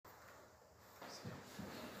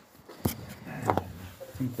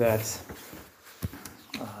think that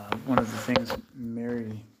one of the things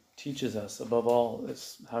Mary teaches us above all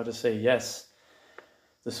is how to say yes.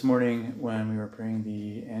 This morning when we were praying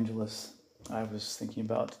the Angelus, I was thinking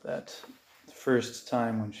about that first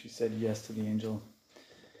time when she said yes to the angel.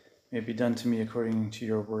 May it be done to me according to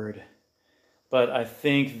your word. But I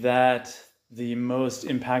think that the most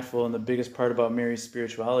impactful and the biggest part about Mary's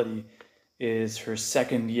spirituality is her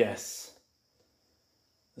second yes.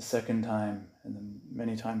 The second time, and then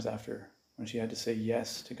many times after, when she had to say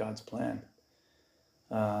yes to God's plan.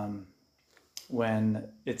 When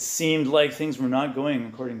it seemed like things were not going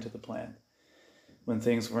according to the plan. When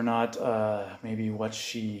things were not maybe what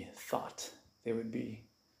she thought they would be.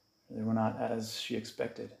 They were not as she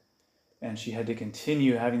expected. And she had to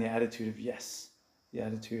continue having the attitude of yes. The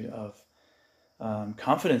attitude of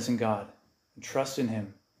confidence in God, and trust in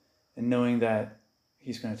Him, and knowing that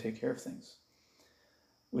He's going to take care of things,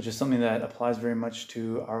 which is something that applies very much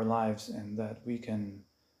to our lives and that we can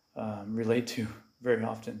relate to very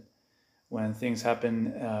often when things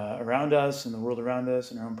happen around us, in the world around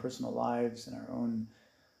us, in our own personal lives, in our own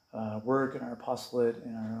work, in our apostolate,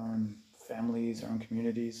 in our own families, our own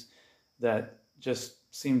communities, that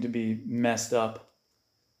just seem to be messed up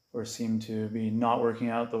or seem to be not working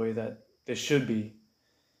out the way that they should be.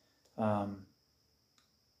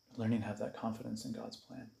 Learning to have that confidence in God's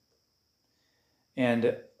plan.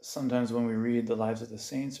 And sometimes when we read the lives of the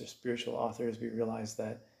saints or spiritual authors, we realize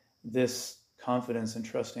that this confidence and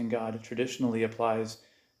trust in God traditionally applies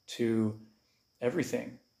to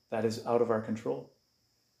everything that is out of our control.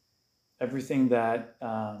 Everything that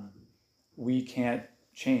we can't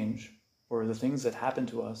change, or the things that happen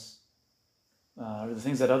to us, or the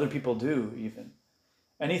things that other people do even.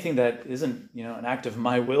 Anything that isn't, an act of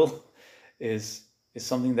my will is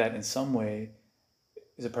something that in some way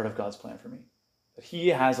is a part of God's plan for me. That He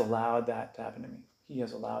has allowed that to happen to me. He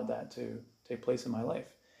has allowed that to take place in my life.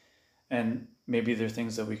 And maybe there are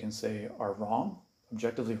things that we can say are wrong,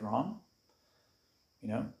 objectively wrong.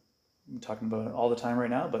 I'm talking about it all the time right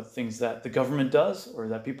now, but things that the government does or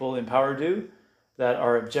that people in power do that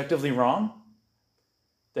are objectively wrong,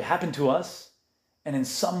 they happen to us. And in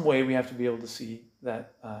some way we have to be able to see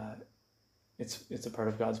that it's a part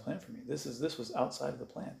of God's plan for me. This was outside of the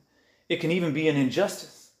plan. It can even be an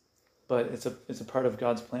injustice, but it's a part of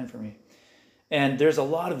God's plan for me. And there's a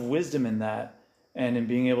lot of wisdom in that, and in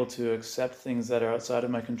being able to accept things that are outside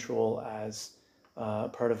of my control as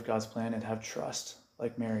part of God's plan, and have trust,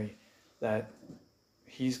 like Mary, that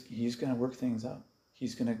He's going to work things out.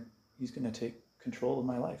 He's going to take control of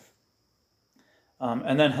my life.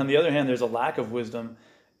 And then on the other hand, there's a lack of wisdom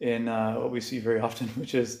in what we see very often,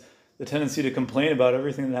 which is the tendency to complain about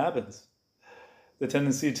everything that happens. The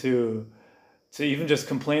tendency to even just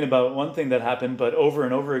complain about one thing that happened, but over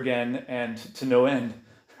and over again and to no end,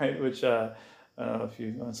 right? Which I don't know if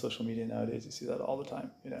you're on social media nowadays, you see that all the time,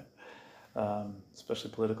 especially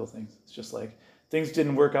political things. It's just like, things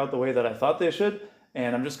didn't work out the way that I thought they should,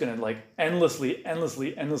 and I'm just going to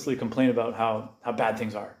endlessly complain about how bad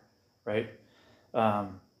things are, right?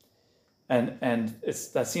 And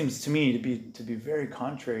that seems to me to be very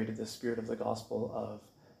contrary to the spirit of the gospel of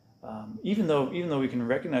even though we can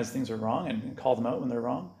recognize things are wrong and call them out when they're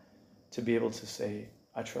wrong, to be able to say,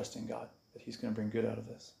 I trust in God that He's going to bring good out of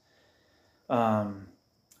this.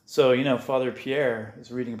 So Father Pierre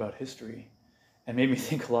is reading about history and made me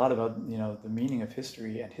think a lot about the meaning of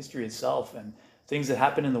history and history itself and things that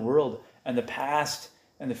happen in the world and the past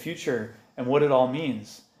and the future and what it all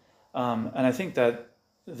means. And I think that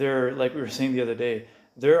there, like we were saying the other day,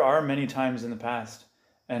 there are many times in the past,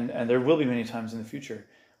 and there will be many times in the future,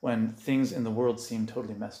 when things in the world seem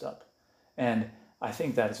totally messed up. And I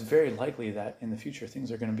think that it's very likely that in the future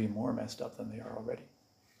things are going to be more messed up than they are already,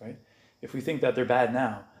 right? If we think that they're bad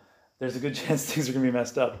now, there's a good chance things are going to be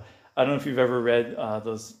messed up. I don't know if you've ever read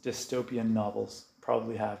those dystopian novels.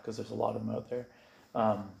 Probably have, because there's a lot of them out there.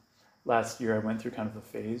 Last year I went through kind of a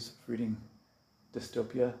phase of reading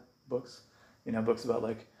dystopia books, books about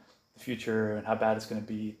like the future and how bad it's going to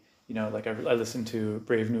be. Like I listened to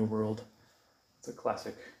Brave New World. It's a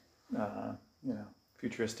classic,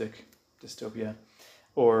 futuristic dystopia.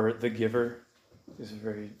 Or The Giver is a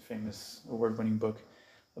very famous award-winning book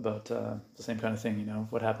about the same kind of thing.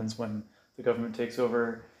 What happens when the government takes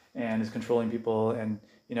over and is controlling people, and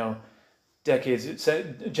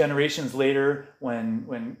generations later,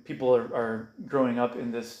 when people are growing up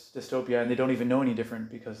in this dystopia and they don't even know any different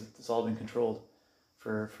because it's all been controlled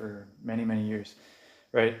for many years,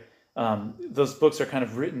 right? Those books are kind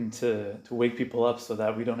of written to wake people up so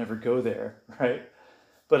that we don't ever go there, right?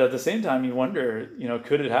 But at the same time, you wonder,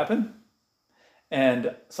 could it happen?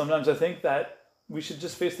 And sometimes I think that we should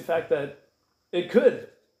just face the fact that it could,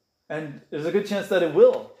 and there's a good chance that it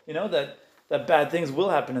will, that bad things will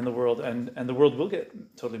happen in the world, and the world will get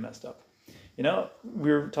totally messed up.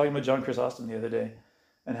 We were talking about John Chrysostom the other day,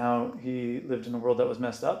 and how he lived in a world that was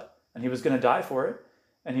messed up, and he was going to die for it.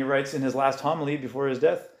 And he writes in his last homily before his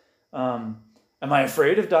death, am I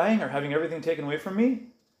afraid of dying or having everything taken away from me?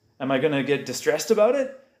 Am I going to get distressed about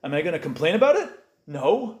it? Am I going to complain about it?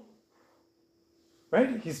 No.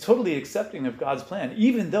 Right? He's totally accepting of God's plan,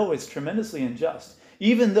 even though it's tremendously unjust,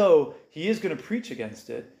 even though he is going to preach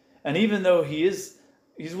against it, and even though he's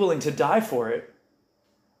willing to die for it.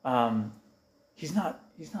 He's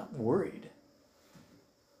not worried.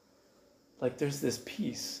 Like, there's this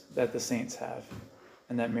peace that the saints have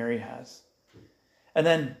and that Mary has. And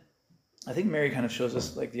then I think Mary kind of shows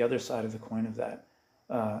us like the other side of the coin of that.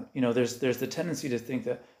 There's the tendency to think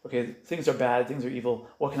that, okay, things are bad, things are evil.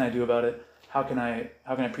 What can I do about it? How can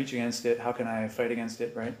I preach against it? How can I fight against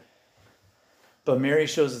it, right? But Mary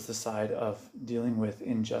shows us the side of dealing with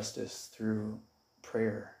injustice through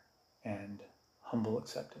prayer and humble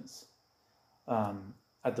acceptance.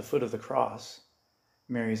 At the foot of the cross,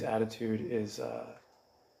 Mary's attitude is,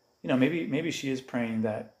 maybe she is praying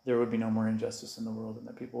that there would be no more injustice in the world and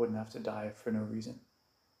that people wouldn't have to die for no reason,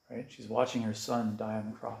 right? She's watching her son die on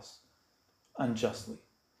the cross unjustly.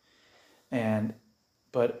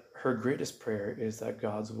 But her greatest prayer is that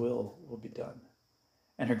God's will be done.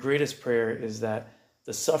 And her greatest prayer is that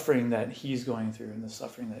the suffering that he's going through and the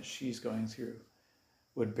suffering that she's going through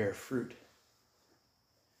would bear fruit.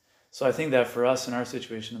 So I think that for us in our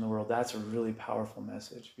situation in the world, that's a really powerful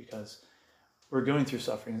message, because we're going through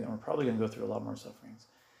sufferings, and we're probably going to go through a lot more sufferings.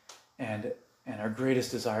 And our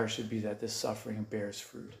greatest desire should be that this suffering bears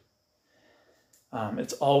fruit.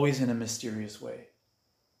 It's always in a mysterious way,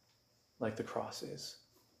 like the cross is.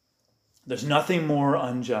 There's nothing more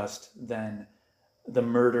unjust than the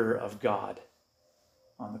murder of God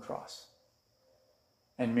on the cross.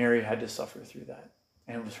 And Mary had to suffer through that,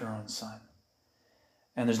 and it was her own son.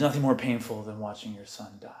 And there's nothing more painful than watching your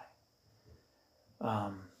son die.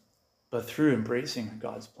 But through embracing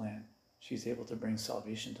God's plan, she's able to bring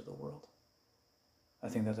salvation to the world. I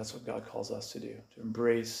think that that's what God calls us to do, to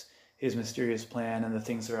embrace his mysterious plan and the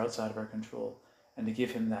things that are outside of our control, and to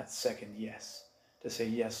give him that second yes, to say,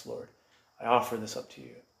 yes, Lord, I offer this up to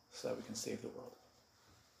you so that we can save the world.